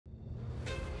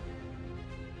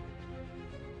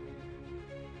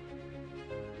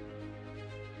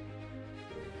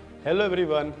Hello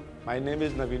everyone, my name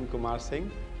is Naveen Kumar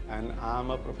Singh and I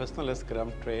am a professional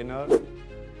Scrum trainer.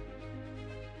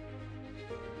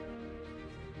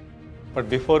 But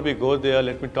before we go there,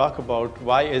 let me talk about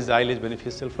why Agile is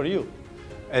beneficial for you.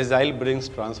 Agile brings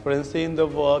transparency in the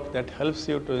work that helps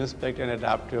you to inspect and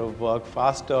adapt your work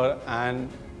faster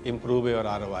and improve your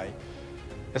ROI.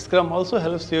 Scrum also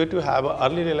helps you to have an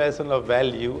early realization of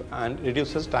value and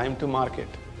reduces time to market.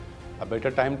 A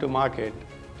better time to market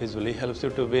usually helps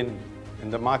you to win in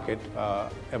the market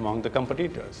among the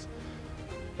competitors.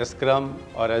 Scrum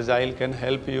or Agile can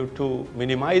help you to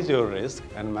minimize your risk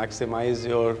and maximize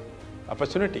your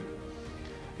opportunity.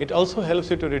 It also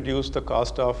helps you to reduce the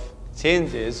cost of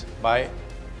changes by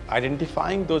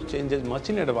identifying those changes much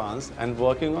in advance and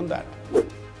working on that.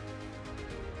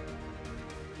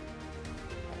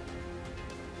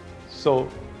 So,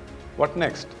 what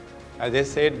next? As I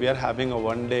said, we are having a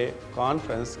one-day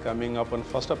conference coming up on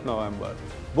 1st of November.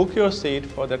 Book your seat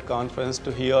for that conference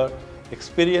to hear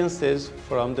experiences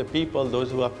from the people, those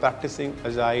who are practicing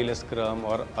Agile, Scrum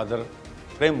or other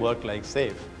framework like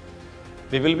SAFe.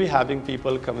 We will be having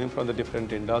people coming from the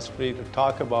different industry to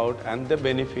talk about and the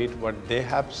benefit what they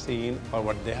have seen or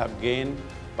what they have gained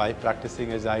by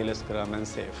practicing Agile, Scrum and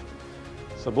SAFe.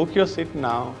 So book your seat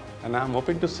now and I'm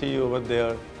hoping to see you over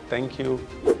there. Thank you.